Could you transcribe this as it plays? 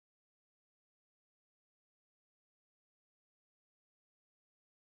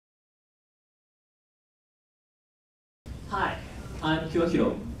I'm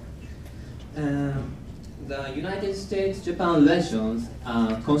Kyohiro. The United States-Japan relations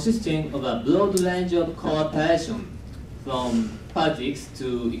are consisting of a broad range of cooperation, from politics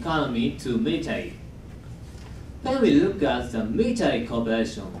to economy to military. When we look at the military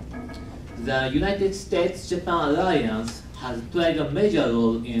cooperation, the United States-Japan alliance has played a major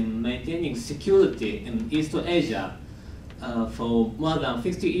role in maintaining security in East Asia for more than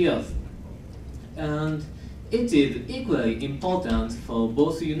 50 years. And it is equally important for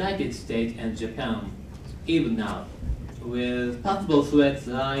both the United States and Japan, even now, with possible threats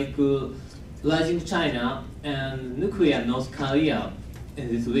like rising China and nuclear North Korea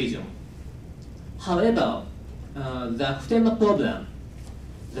in this region. However, the Futenma problem,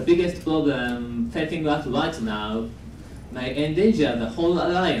 the biggest problem facing us right now, may endanger the whole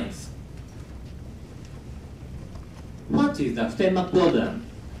alliance. What is the Futenma problem?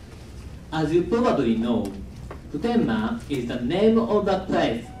 As you probably know, Futenma is the name of a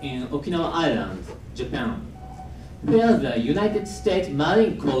place in Okinawa Island, Japan, where the United States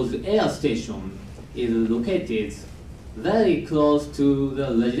Marine Corps Air Station is located very close to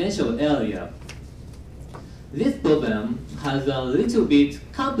the residential area. This problem has a little bit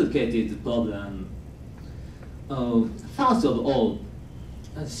complicated problem. First of all,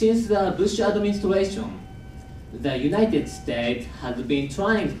 since the Bush administration, the United States has been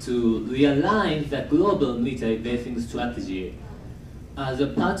trying to realign the global military basing strategy as a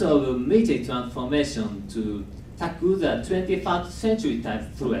part of military transformation to tackle the 21st century type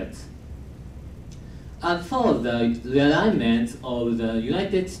threat. As for the realignment of the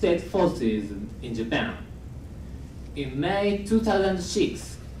United States forces in Japan, in May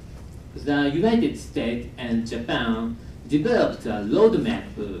 2006, the United States and Japan developed a roadmap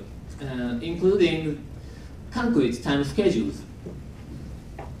including concrete time schedules.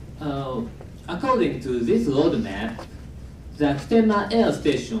 According to this roadmap, the Futenma Air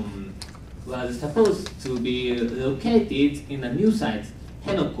Station was supposed to be located in a new site,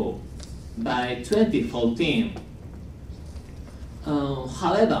 Henoko, by 2014.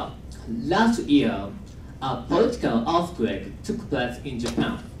 However, last year, a political earthquake took place in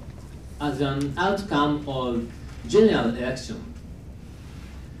Japan as an outcome of general election.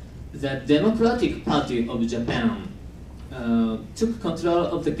 The Democratic Party of Japan took control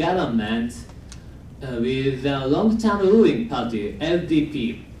of the government with the long-term ruling party,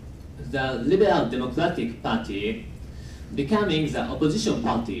 LDP, the Liberal Democratic Party, becoming the opposition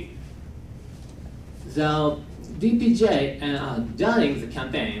party. The DPJ, during the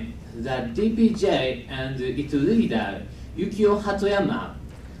campaign, the DPJ and its leader, Yukio Hatoyama,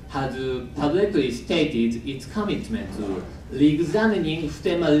 had publicly stated its commitment to re-examining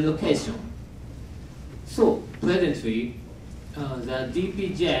Futenma relocation. So, presently, the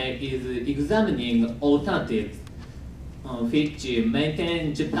DPJ is examining alternatives which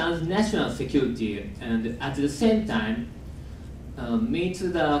maintain Japan's national security and at the same time meet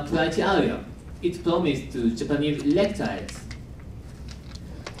the criteria it promised to Japanese electorates.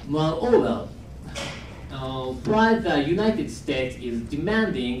 Moreover, while the United States is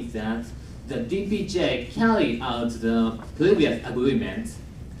demanding that the DPJ carry out the previous agreement,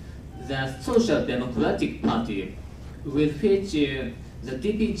 the Social Democratic Party, with which the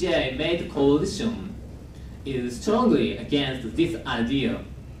DPJ made coalition, is strongly against this idea.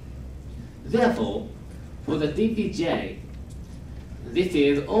 Therefore, for the DPJ, this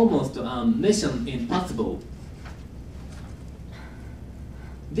is almost a mission impossible.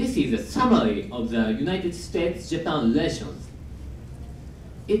 This is a summary of the United States-Japan relations.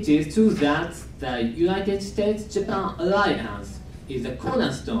 It is true that the United States-Japan alliance is a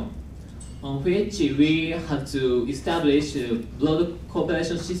cornerstone on which we have to establish a broad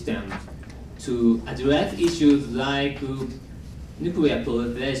cooperation system to address issues like nuclear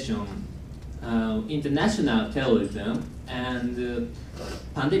proliferation, international terrorism, and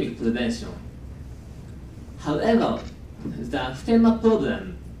pandemic prevention. However, the Futenma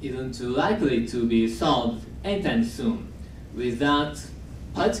problem isn't likely to be solved anytime soon without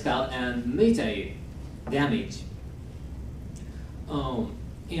political and military damage.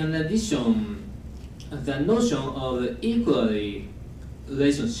 In addition, the notion of equality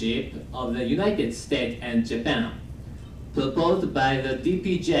relationship of the United States and Japan proposed by the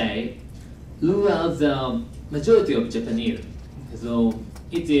DPJ lures the majority of Japanese, though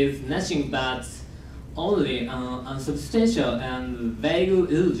it is nothing but only an unsubstantial and vague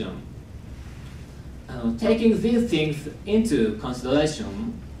illusion. Taking these things into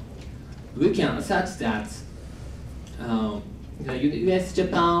consideration, we can assert that the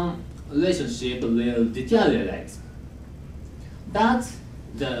US-Japan relationship will deteriorate. But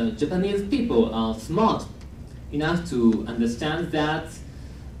the Japanese people are smart enough to understand that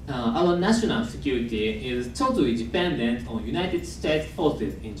our national security is totally dependent on United States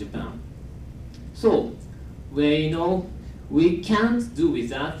forces in Japan. So, we know we can't do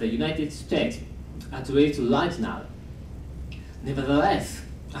without the United States, at least right now. Nevertheless,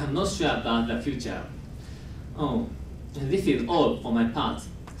 I'm not sure about the future. Oh, this is all for my part.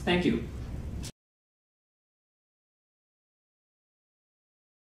 Thank you.